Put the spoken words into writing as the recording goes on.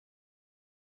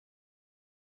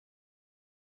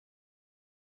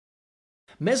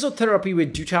Mesotherapy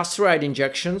with Dutasteride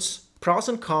injections, pros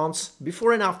and cons,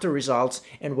 before and after results,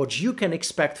 and what you can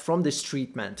expect from this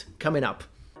treatment coming up.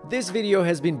 This video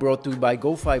has been brought to you by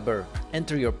GoFiber.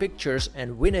 Enter your pictures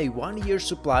and win a 1-year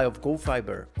supply of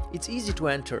GoFiber. It's easy to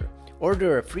enter.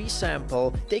 Order a free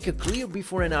sample, take a clear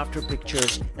before and after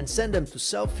pictures, and send them to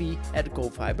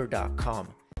selfie@gofiber.com.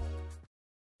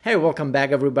 Hey, welcome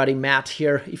back everybody, Matt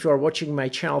here. If you are watching my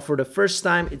channel for the first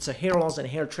time, it's a hair loss and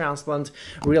hair transplant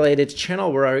related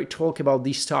channel where I talk about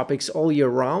these topics all year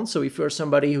round. So if you're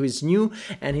somebody who is new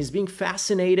and is being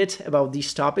fascinated about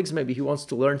these topics, maybe he wants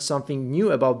to learn something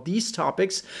new about these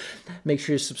topics, make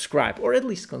sure you subscribe or at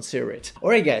least consider it.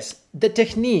 Alright guys, the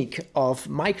technique of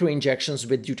microinjections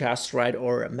with dutasteride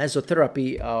or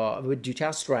mesotherapy with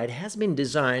dutasteride has been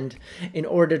designed in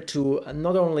order to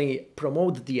not only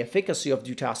promote the efficacy of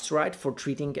dutasteride for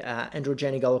treating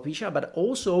androgenic alopecia, but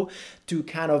also to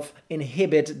kind of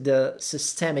inhibit the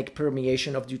systemic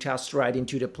permeation of dutasteride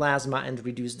into the plasma and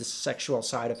reduce the sexual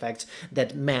side effects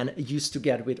that men used to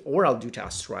get with oral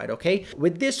dutasteride, okay?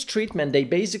 With this treatment, they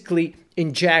basically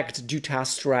inject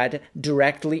dutasteride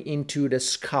directly into the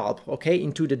scalp, okay,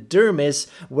 into the dermis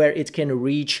where it can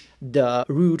reach the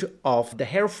root of the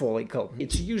hair follicle.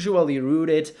 It's usually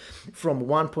rooted from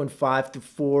 1.5 to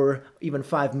 4, even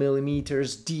 5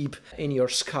 millimeters deep in your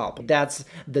scalp. That's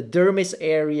the dermis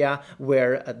area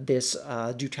where this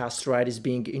dutasteride is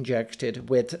being injected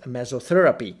with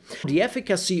mesotherapy. The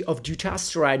efficacy of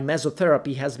dutasteride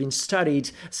mesotherapy has been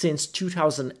studied since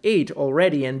 2008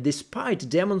 already, and despite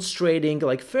demonstrating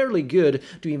like fairly good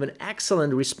to even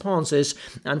excellent responses,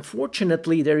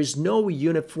 unfortunately there is no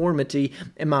uniformity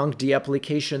among the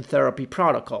application therapy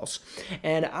protocols.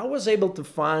 And I was able to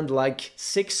find like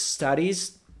 6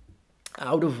 studies,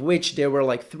 out of which there were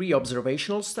like 3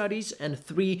 observational studies and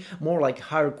 3 more like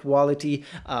higher quality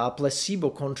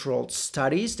placebo-controlled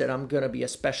studies that I'm going to be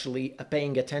especially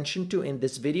paying attention to in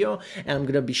this video, and I'm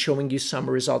going to be showing you some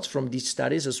results from these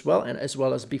studies as well, and as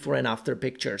well as before and after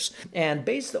pictures. And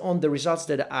based on the results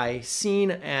that I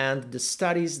seen and the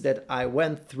studies that I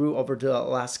went through over the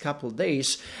last couple of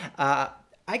days,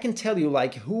 I can tell you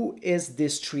like who is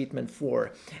this treatment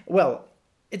for. Well,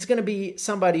 it's going to be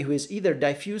somebody who is either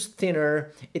diffuse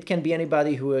thinner, it can be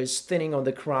anybody who is thinning on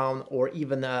the crown, or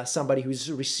even somebody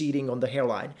who's receding on the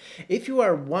hairline. If you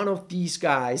are one of these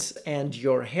guys and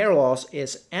your hair loss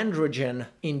is androgen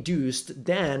induced,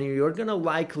 then you're going to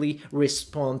likely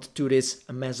respond to this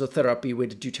mesotherapy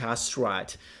with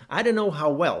dutasteride. I don't know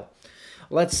how well.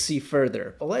 Let's see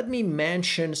further. Let me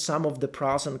mention some of the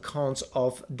pros and cons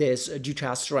of this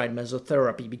dutasteride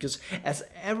mesotherapy, because as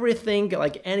everything,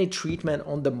 like any treatment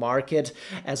on the market,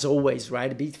 as always,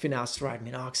 right, be it finasteride,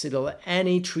 minoxidil,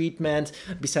 any treatment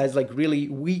besides like really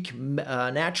weak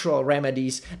natural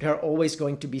remedies, there are always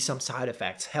going to be some side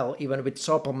effects. Hell, even with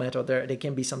saw palmetto, there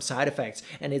can be some side effects,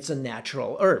 and it's a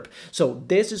natural herb. So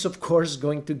this is of course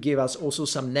going to give us also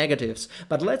some negatives,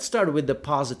 but let's start with the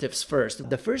positives first.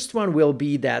 The first one will be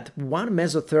that one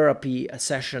mesotherapy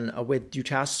session with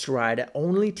dutasteride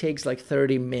only takes like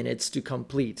 30 minutes to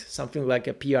complete, something like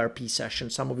a PRP session.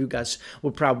 Some of you guys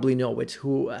will probably know it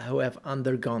who have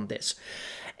undergone this.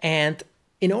 And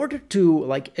in order to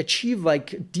like achieve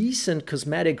like decent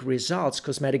cosmetic results,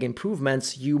 cosmetic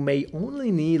improvements, you may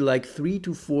only need like 3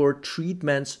 to 4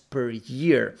 treatments per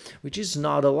year, which is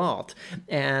not a lot.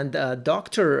 And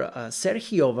Dr.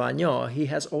 Sergio Vagno, he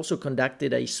has also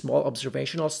conducted a small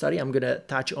observational study I'm going to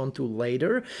touch on to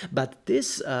later, but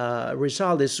this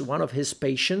result is one of his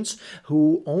patients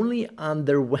who only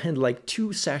underwent like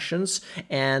 2 sessions,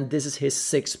 and this is his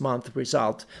 6-month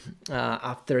result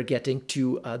after getting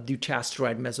 2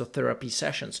 dutasteride mesotherapy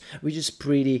sessions, which is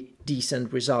pretty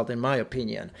decent result in my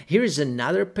opinion. Here is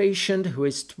another patient who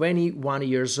is 21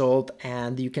 years old,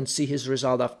 and you can see his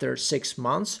result after 6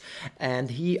 months,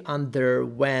 and he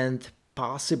underwent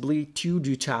possibly 2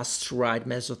 dutasteride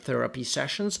mesotherapy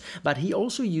sessions, but he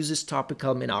also uses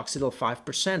topical minoxidil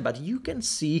 5%, but you can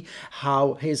see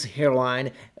how his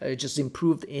hairline just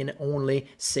improved in only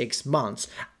 6 months.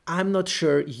 I'm not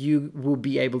sure you will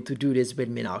be able to do this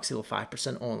with minoxidil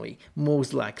 5% only.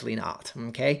 Most likely not,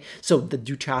 okay? So the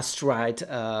dutasteride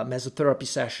mesotherapy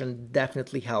session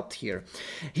definitely helped here.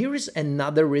 Here is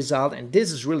another result, and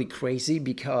this is really crazy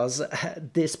because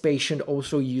this patient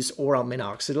also used oral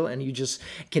minoxidil, and you just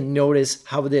can notice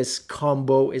how this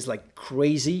combo is like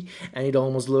crazy, and it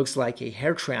almost looks like a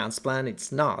hair transplant.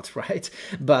 It's not, right?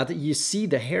 But you see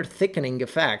the hair thickening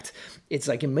effect. It's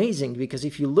like amazing, because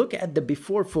if you look at the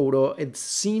before photo, it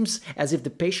seems as if the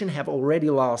patient have already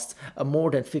lost more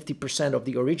than 50% of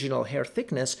the original hair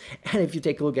thickness. And if you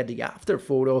take a look at the after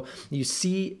photo, you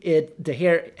see the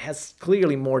hair has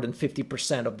clearly more than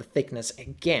 50% of the thickness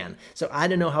again. So I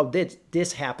don't know how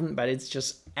this happened, but it's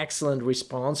just excellent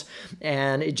response,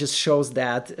 and it just shows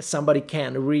that somebody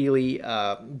can really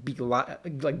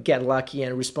get lucky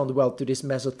and respond well to this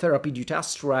mesotherapy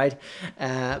dutasteride.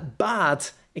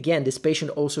 But again, this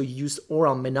patient also used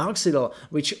oral minoxidil,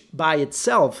 which by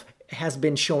itself has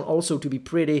been shown also to be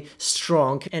pretty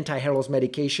strong anti-hair loss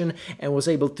medication, and was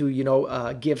able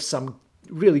to give some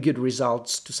really good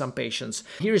results to some patients.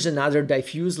 Here's another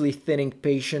diffusely thinning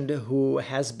patient who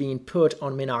has been put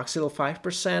on minoxidil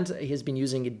 5%. He has been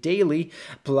using it daily,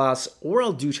 plus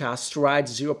oral dutasteride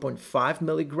 0.5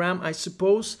 milligram, I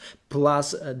suppose,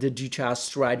 plus the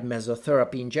Dutasteride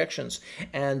Mesotherapy injections.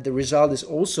 And the result is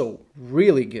also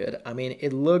really good. I mean,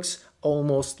 it looks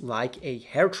almost like a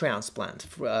hair transplant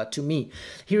to me.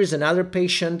 Here is another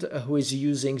patient who is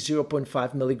using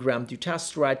 0.5 milligram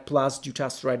dutasteride plus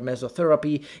dutasteride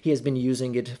mesotherapy. He has been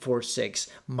using it for 6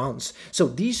 months. So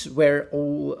these were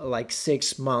all like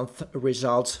 6-month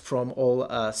results from all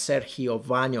Sergio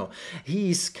Vaño.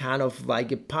 He's kind of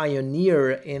like a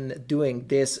pioneer in doing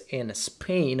this in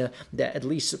Spain. That, at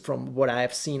least from what I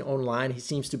have seen online, he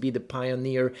seems to be the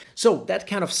pioneer. So that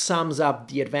kind of sums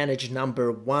up the advantage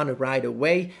number 1 right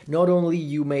away. Not only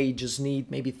you may just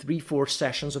need maybe 3-4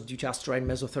 sessions of dutasteride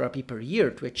mesotherapy per year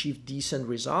to achieve decent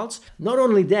results. Not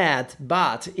only that,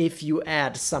 but if you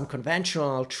add some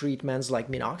conventional treatments like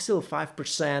minoxidil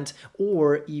 5%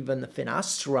 or even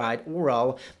finasteride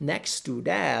oral next to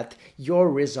that, your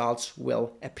results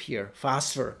will appear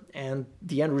faster, and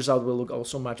the end result will look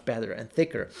also much better and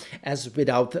thicker as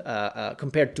without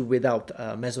compared to without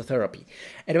mesotherapy.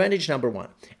 Advantage number 1.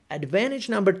 Advantage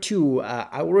number 2,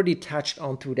 I already touched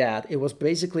on to that. It was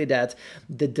basically that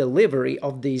the delivery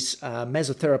of these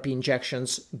mesotherapy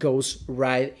injections goes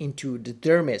right into the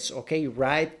dermis, okay?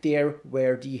 Right there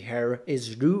where the hair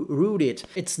is rooted.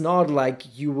 It's not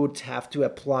like you would have to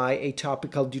apply a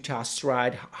topical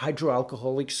dutasteride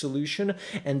hydroalcoholic solution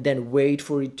and then wait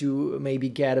for it to maybe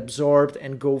get absorbed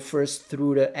and go first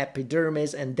through the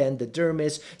epidermis and then the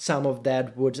dermis. Some of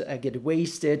that would get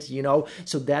wasted,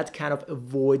 so that kind of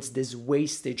avoids this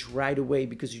wastage right away,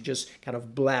 because you just kind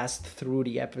of blast through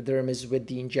the epidermis with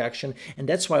the injection. And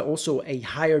that's why also a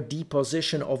higher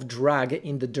deposition of drug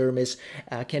in the dermis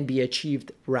can be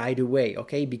achieved right away,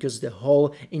 okay? Because the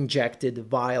whole injected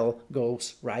vial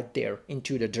goes right there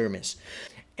into the dermis.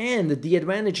 And the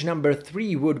advantage number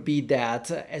 3 would be that,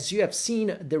 as you have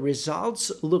seen, the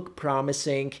results look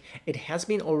promising. It has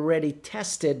been already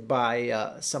tested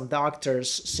by some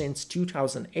doctors since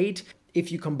 2008. If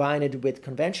you combine it with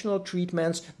conventional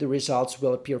treatments, the results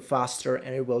will appear faster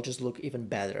and it will just look even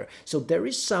better. So there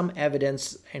is some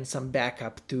evidence and some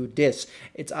backup to this.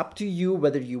 It's up to you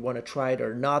whether you want to try it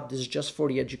or not. This is just for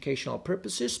the educational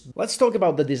purposes. Let's talk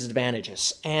about the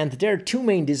disadvantages. And there are 2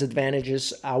 main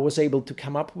disadvantages I was able to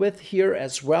come up with here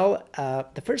as well.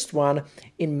 The first one,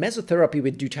 in mesotherapy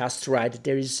with dutasteride,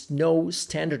 there is no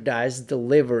standardized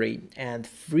delivery and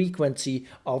frequency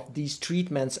of these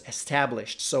treatments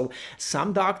established. So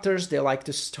some doctors, they like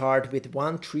to start with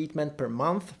 1 treatment per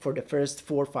month for the first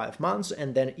 4 or 5 months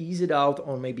and then ease it out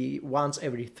on maybe once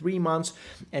every 3 months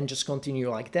and just continue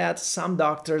like that. Some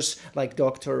doctors, like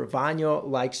Dr. Vaño,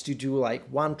 likes to do like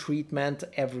 1 treatment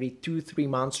every 2-3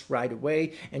 months right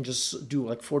away and just do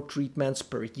like 4 treatments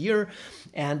per year.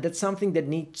 And that's something that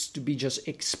needs to be just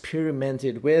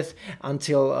experimented with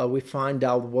until we find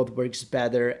out what works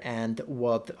better and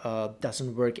what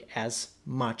doesn't work as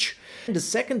much. And the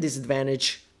second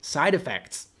disadvantage, side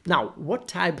effects. Now, what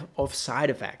type of side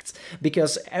effects?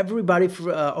 Because everybody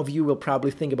of you will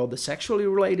probably think about the sexually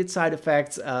related side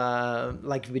effects,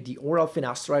 like with the oral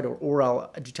finasteride or oral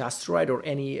dutasteride or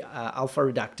any alpha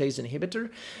reductase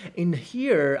inhibitor.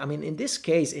 In this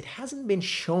case, it hasn't been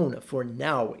shown for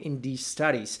now in these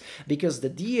studies, because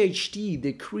the DHT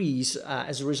decrease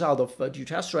as a result of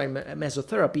dutasteride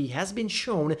mesotherapy has been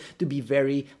shown to be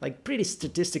pretty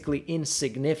statistically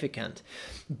insignificant.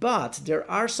 But there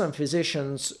are some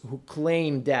physicians who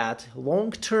claim that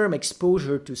long-term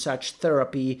exposure to such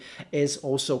therapy is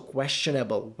also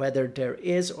questionable, whether there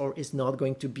is or is not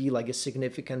going to be like a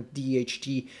significant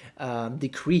DHT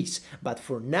decrease. But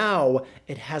for now,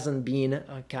 it hasn't been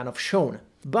kind of shown.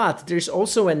 But there's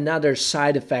also another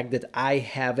side effect that I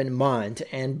have in mind,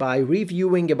 and by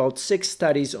reviewing about 6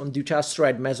 studies on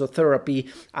dutasteride mesotherapy,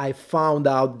 I found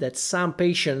out that some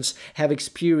patients have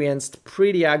experienced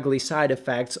pretty ugly side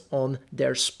effects on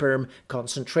their sperm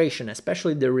concentration,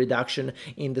 especially the reduction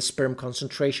in the sperm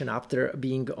concentration after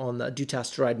being on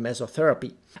dutasteride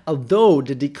mesotherapy. Although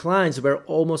the declines were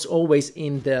almost always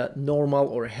in the normal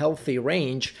or healthy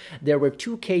range, there were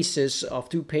 2 cases of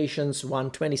 2 patients,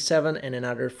 one 27 and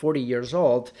another 40 years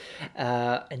old,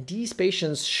 and these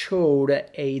patients showed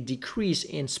a decrease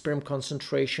in sperm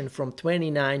concentration from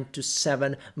 29 to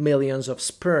 7 millions of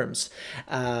sperms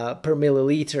per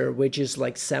milliliter, which is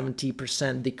like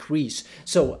 70% decrease.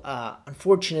 So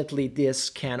unfortunately, this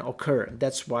can occur.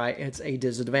 That's why it's a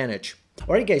disadvantage.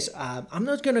 Alright guys, I'm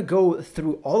not gonna go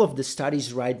through all of the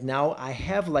studies right now. I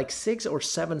have like 6 or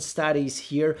 7 studies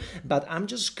here, but I'm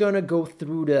just gonna go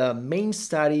through the main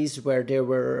studies where there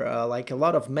were like a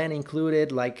lot of men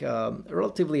included, like a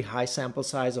relatively high sample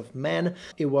size of men.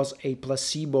 It was a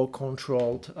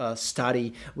placebo-controlled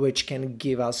study, which can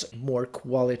give us more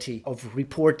quality of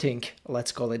reporting,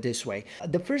 let's call it this way.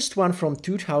 The first one from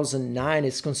 2009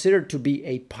 is considered to be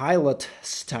a pilot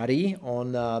study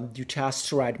on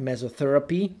dutasteride mesotherapy.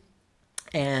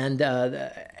 And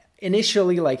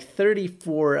initially like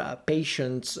 34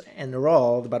 patients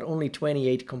enrolled, but only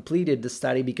 28 completed the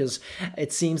study because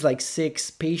it seems like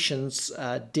 6 patients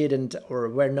didn't or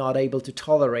were not able to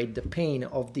tolerate the pain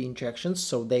of the injections,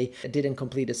 so they didn't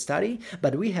complete the study.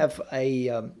 But we have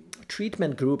a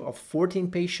treatment group of 14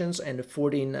 patients and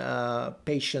 14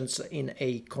 patients in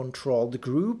a controlled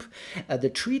group. The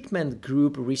treatment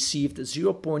group received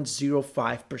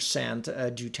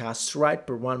 0.05% dutasteride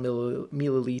per 1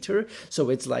 milliliter, so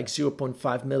it's like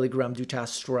 0.5 milligram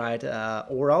dutasteride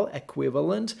oral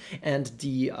equivalent, and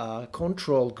the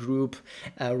control group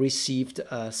received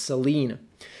saline.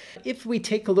 If we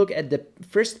take a look at the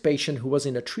first patient who was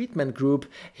in a treatment group,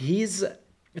 his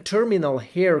terminal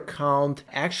hair count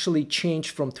actually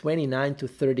changed from 29 to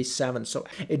 37, so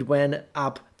it went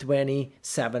up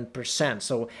 27%.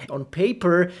 So on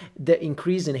paper, the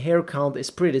increase in hair count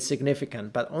is pretty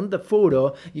significant, but on the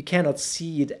photo, you cannot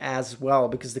see it as well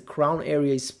because the crown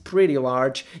area is pretty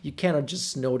large. You cannot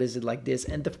just notice it like this,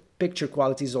 and the picture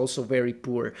quality is also very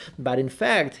poor. But in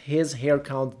fact, his hair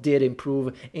count did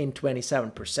improve in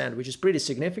 27%, which is pretty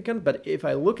significant. But if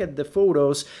I look at the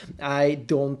photos, I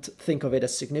don't think of it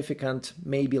as significant,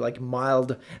 maybe like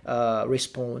mild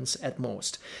response at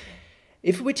most.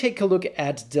 If we take a look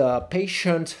at the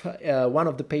patient, one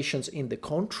of the patients in the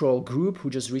control group who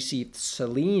just received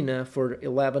saline for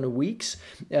 11 weeks,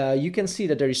 you can see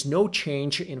that there is no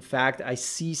change. In fact, I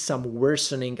see some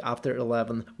worsening after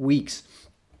 11 weeks.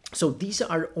 So these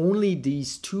are only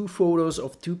these 2 photos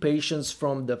of 2 patients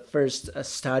from the first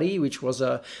study, which was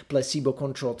a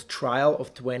placebo-controlled trial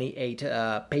of 28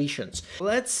 patients.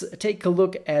 Let's take a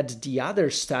look at the other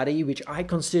study, which I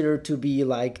consider to be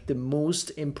like the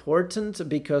most important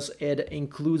because it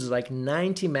includes like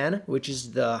 90 men, which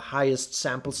is the highest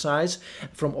sample size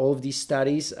from all of these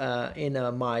studies in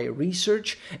my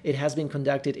research. It has been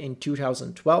conducted in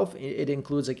 2012. It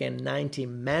includes again 90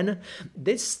 men.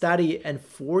 This study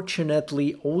unfortunately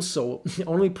also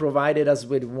only provided us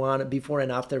with one before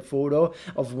and after photo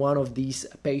of one of these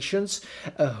patients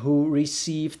who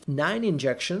received 9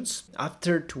 injections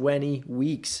after 20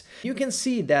 weeks. You can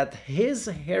see that his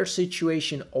hair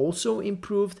situation also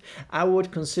improved. I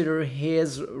would consider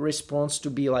his response to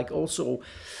be like also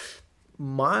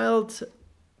mild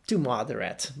to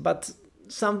moderate, but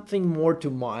something more to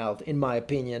mild in my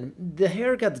opinion. The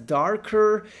hair got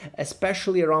darker,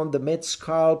 especially around the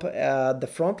mid-scalp, the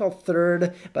frontal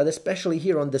third, but especially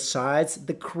here on the sides.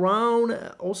 The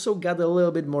crown also got a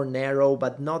little bit more narrow,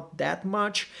 but not that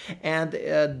much, and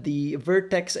the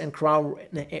vertex and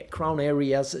crown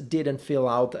areas didn't fill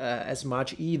out as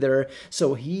much either.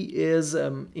 So he is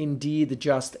indeed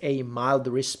just a mild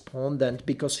respondent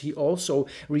because he also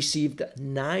received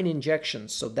 9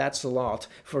 injections, so that's a lot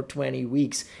for 20 weeks.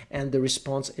 And the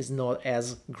response is not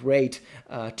as great,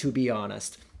 to be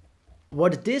honest.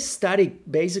 What this study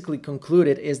basically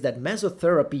concluded is that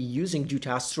mesotherapy using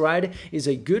dutasteride is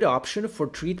a good option for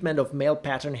treatment of male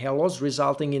pattern hair loss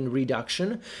resulting in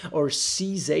reduction or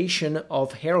cessation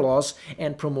of hair loss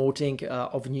and promoting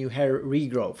of new hair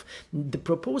regrowth. The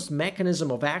proposed mechanism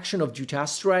of action of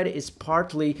dutasteride is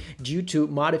partly due to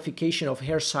modification of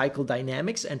hair cycle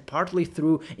dynamics and partly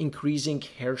through increasing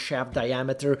hair shaft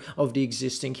diameter of the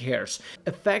existing hairs.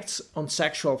 Effects on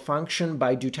sexual function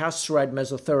by dutasteride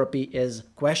mesotherapy is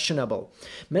questionable.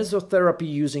 Mesotherapy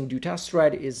using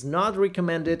dutasteride is not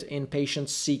recommended in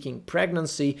patients seeking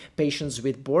pregnancy, patients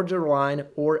with borderline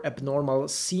or abnormal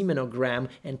semenogram,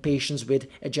 and patients with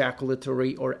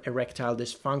ejaculatory or erectile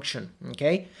dysfunction.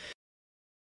 Okay?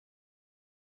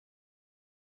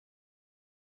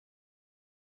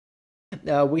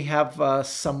 We have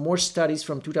some more studies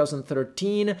from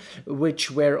 2013, which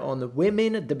were on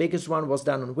women. The biggest one was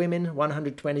done on women,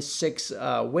 126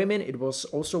 women. It was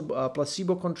also a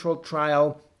placebo-controlled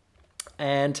trial.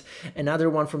 And another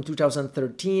one from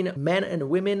 2013, men and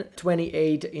women,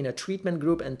 28 in a treatment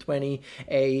group and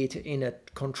 28 in a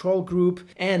control group.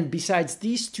 And besides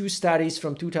these two studies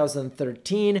from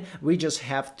 2013, we just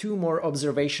have two more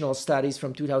observational studies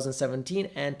from 2017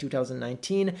 and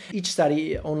 2019. Each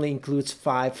study only includes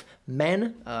 5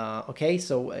 men. Okay,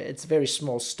 so it's a very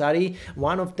small study.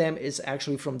 One of them is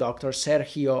actually from Dr.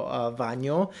 Sergio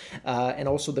Vagno, and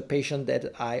also the patient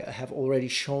that I have already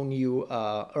shown you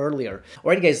earlier.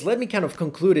 All right, guys, let me kind of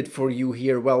conclude it for you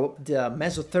here. Well, the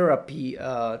mesotherapy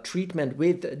treatment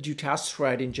with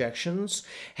dutasteride injections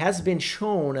has been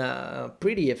shown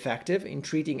pretty effective in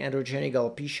treating androgenic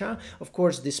alopecia. Of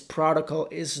course, this protocol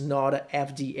is not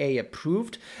FDA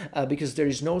approved because there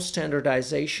is no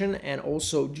standardization, and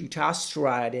also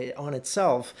dutasteride on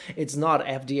itself, it's not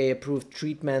FDA approved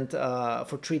treatment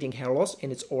for treating hair loss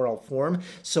in its oral form.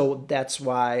 So that's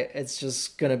why it's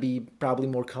just gonna be probably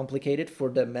more complicated for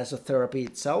the mesotherapy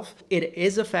itself. It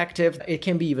is effective. It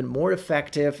can be even more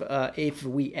effective if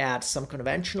we add some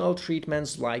conventional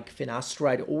treatments like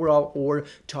finasteride oral or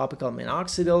topical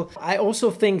minoxidil. I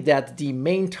also think that the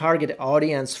main target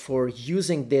audience for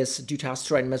using this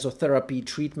dutasteride mesotherapy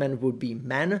treatment would be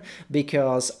men,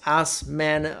 because as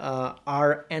men,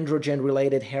 our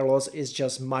androgen-related hair loss is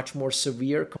just much more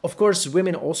severe. Of course,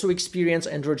 women also experience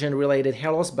androgen-related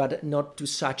hair loss, but not to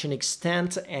such an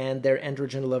extent, and their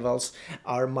androgen levels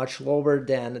are much lower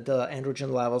than the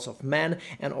androgen levels of men,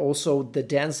 and also the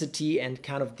density and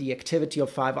kind of the activity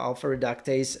of 5-alpha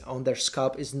reductase on their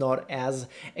scalp is not as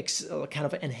kind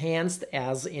of enhanced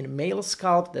as in male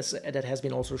scalp. That has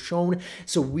been also shown.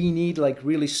 So we need like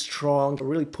really strong,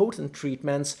 really potent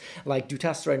treatments like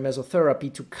dutasteride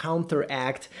mesotherapy to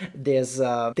counteract this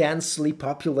densely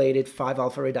populated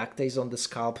 5-alpha reductase on the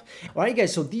scalp. All right,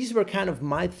 guys, so these were kind of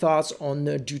my thoughts on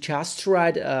the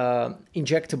dutasteride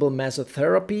injectable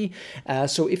mesotherapy.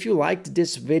 So if you liked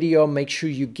this video, make sure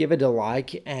you give it a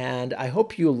like, and I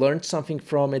hope you learned something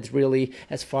from it really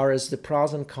as far as the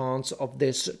pros and cons of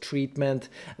this treatment.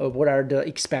 What are the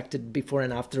expected before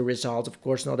and after results? Of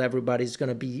course, not everybody is going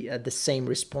to be the same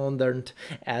respondent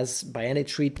as by any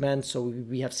treatment. So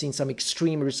we have seen some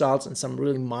extreme results and some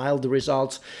really mild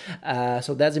results.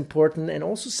 So that's important. And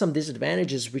also some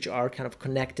disadvantages which are kind of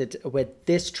connected with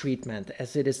this treatment,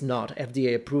 as it is not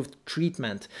FDA approved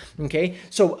treatment. Okay,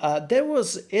 so that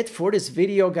was it for this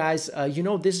video, guys. You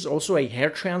know, this is also a hair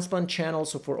transplant channel.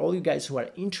 So for all you guys who are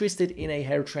interested in a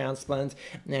hair transplant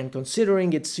and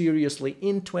considering it seriously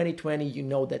in 2020, you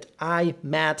know that I,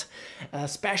 Matt,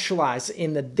 specialize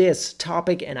in this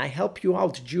topic, and I help you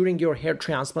out during your hair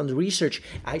transplant research.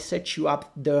 I set you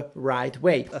up the right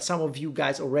way. Some of you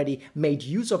guys already made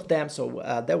use of them, so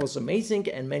that was amazing,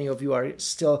 and many of you are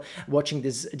still watching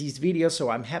these videos, so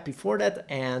I'm happy for that.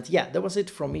 And yeah, that was it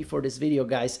from me for this video,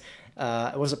 guys.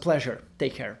 It was a pleasure.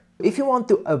 Take care. If you want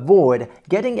to avoid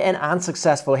getting an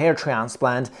unsuccessful hair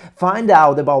transplant, find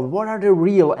out about what are the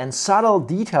real and subtle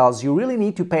details you really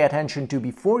need to pay attention to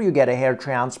before you get a hair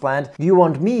transplant. You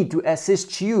want me to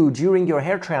assist you during your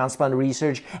hair transplant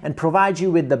research and provide you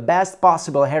with the best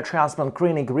possible hair transplant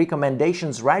clinic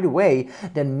recommendations right away,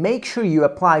 then make sure you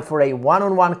apply for a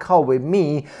one-on-one call with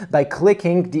me by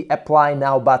clicking the Apply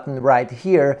Now button right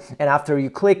here. And after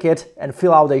you click it and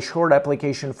fill out a short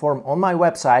application form on my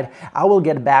website, I will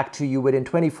get back to you within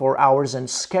 24 hours and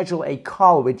schedule a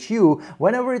call with you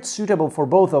whenever it's suitable for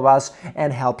both of us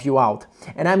and help you out.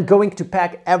 And I'm going to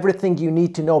pack everything you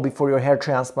need to know before your hair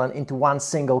transplant into one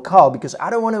single call, because I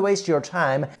don't want to waste your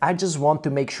time. I just want to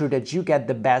make sure that you get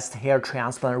the best hair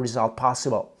transplant result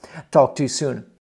possible. Talk to you soon.